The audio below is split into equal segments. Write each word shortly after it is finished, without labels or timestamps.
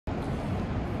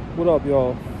What up,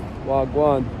 y'all?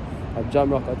 Wagwan at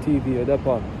Jamrocker TV or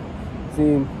Depot.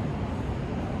 Scene.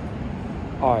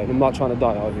 Alright, I'm not trying to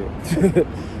die out here.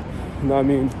 You know what I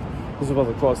mean? This is about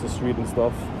to cross the street and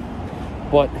stuff.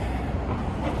 But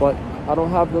I don't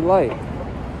have the light.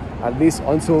 At least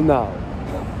until now.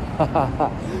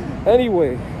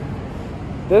 Anyway,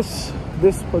 this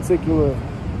particular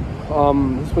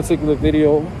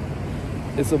video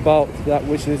is about that,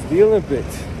 which is the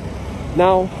Olympics.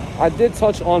 Now, I did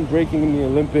touch on breaking in the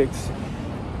Olympics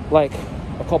like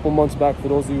a couple months back. For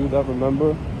those of you that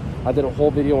remember, I did a whole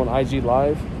video on IG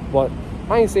Live, but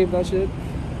I ain't saved that shit.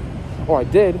 Or I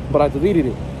did, but I deleted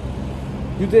it.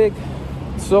 You dig?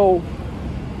 So,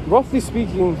 roughly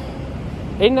speaking,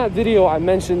 in that video, I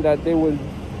mentioned that they would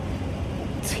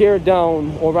tear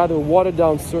down, or rather water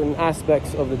down, certain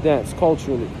aspects of the dance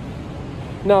culturally.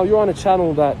 Now, you're on a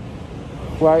channel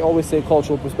where I always say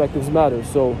cultural perspectives matter.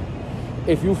 So,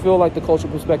 if you feel like the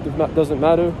cultural perspective doesn't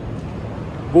matter,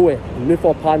 go it. Lift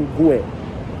up and go it.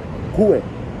 Go it.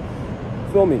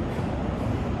 Feel me?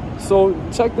 So,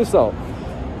 check this out.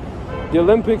 The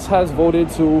Olympics has voted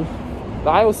to,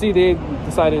 the IOC, they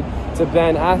decided to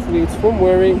ban athletes from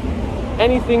wearing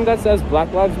anything that says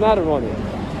Black Lives Matter on it.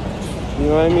 You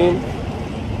know what I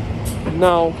mean?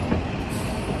 Now,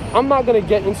 I'm not going to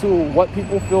get into what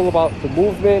people feel about the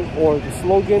movement or the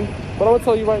slogan, but I'm going to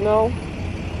tell you right now,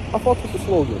 I fuck with the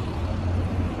slogan.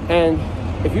 And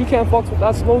if you can't fuck with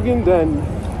that slogan, then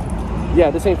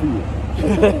yeah, this ain't for you.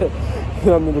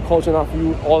 I mean, the culture not for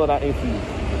you, all of that ain't for you.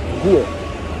 Do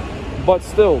it. But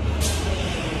still,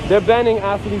 they're banning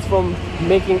athletes from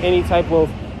making any type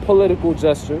of political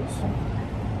gestures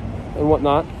and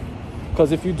whatnot.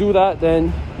 Because if you do that,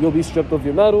 then you'll be stripped of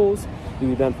your medals,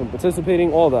 you'll be banned from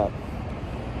participating, all that.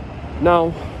 Now,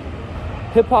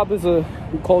 hip-hop is a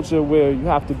culture where you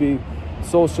have to be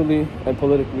socially and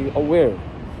politically aware.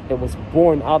 It was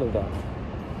born out of that.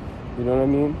 You know what I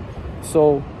mean?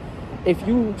 So, if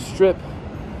you strip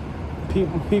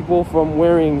people from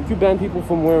wearing, if you ban people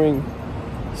from wearing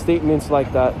statements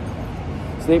like that,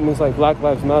 statements like Black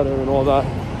Lives Matter and all that,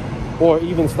 or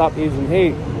even Stop Asian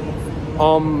Hate,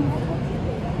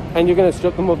 and you're going to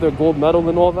strip them of their gold medal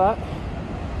and all that,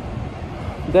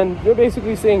 then you're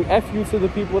basically saying F you to the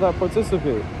people that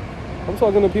participate. I'm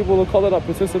talking to people of color that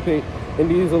participate in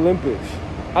these Olympics.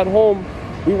 At home,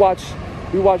 we watch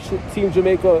Team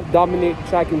Jamaica dominate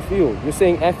track and field. You're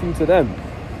saying F you to them.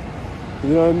 You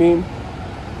know what I mean?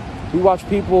 We watch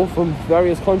people from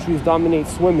various countries dominate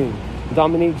swimming,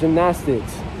 dominate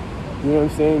gymnastics. You know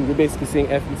what I'm saying? You're basically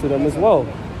saying F you to them as well.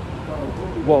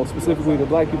 Well, specifically the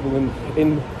black people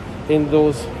in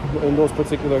those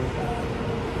particular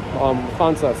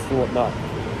contests and whatnot.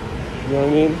 You know what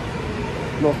I mean?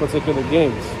 In those particular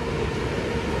games.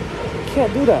 You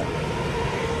can't do that.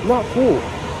 Not cool.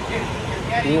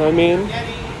 You know what I mean?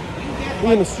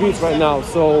 We're in the streets right now,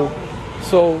 so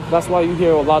that's why you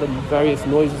hear a lot of various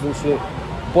noises and shit.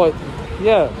 But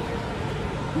yeah,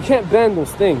 you can't ban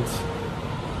those things.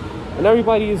 And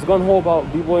everybody is gung-ho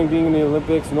about b-boying being in the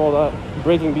Olympics and all that,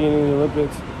 breaking being in the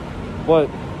Olympics. But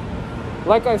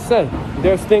like I said,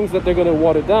 there's things that they're going to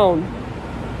water down,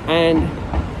 and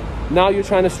now you're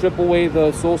trying to strip away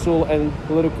the social and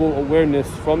political awareness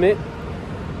from it.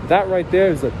 That right there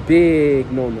is a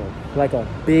big no-no, like a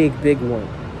big one.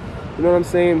 You know what I'm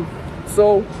saying?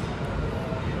 So,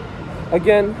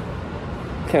 again,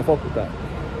 can't fuck with that.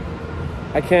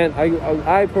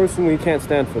 I personally can't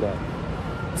stand for that.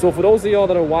 So for those of y'all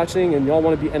that are watching and y'all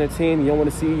want to be entertained, y'all want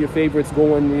to see your favorites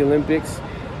go in the Olympics,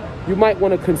 you might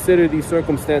want to consider these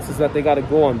circumstances that they got to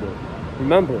go under.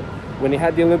 Remember, when they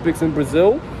had the Olympics in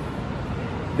Brazil,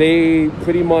 they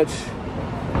pretty much,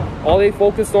 all they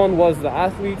focused on was the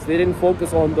athletes. They didn't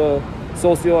focus on the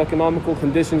socio-economical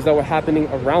conditions that were happening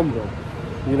around them.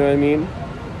 You know what I mean?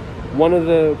 One of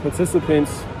the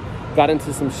participants got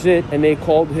into some shit and they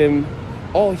called him,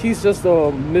 oh, he's just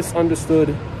a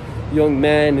misunderstood young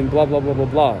man and blah, blah, blah, blah,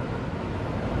 blah.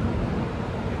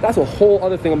 That's a whole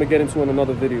other thing I'm going to get into in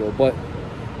another video. But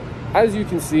as you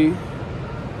can see,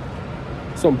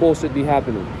 some bullshit be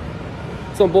happening.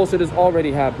 Some bullshit is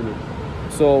already happening.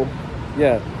 So,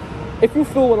 yeah. If you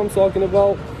feel what I'm talking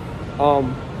about,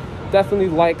 definitely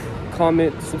like,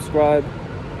 comment, subscribe,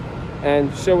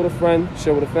 and share with a friend,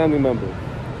 share with a family member.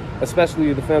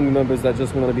 Especially the family members that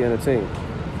just want to be entertained.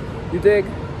 You dig?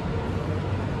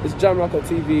 It's Jamrocker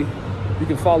TV. You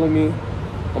can follow me.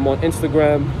 I'm on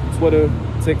Instagram, Twitter,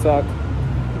 TikTok,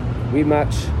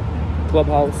 WeMatch,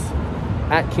 Clubhouse,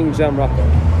 at King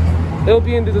Jamrocker. It'll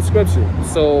be in the description,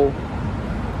 so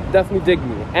definitely dig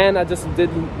me. And I just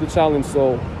did the challenge,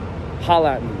 so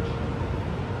holla at me.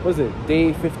 what is it,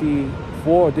 day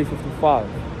 54 or day 55.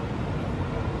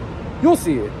 You'll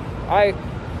see it.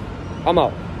 I'm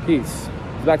out. Peace.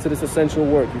 Back to this essential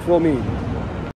work. You feel me?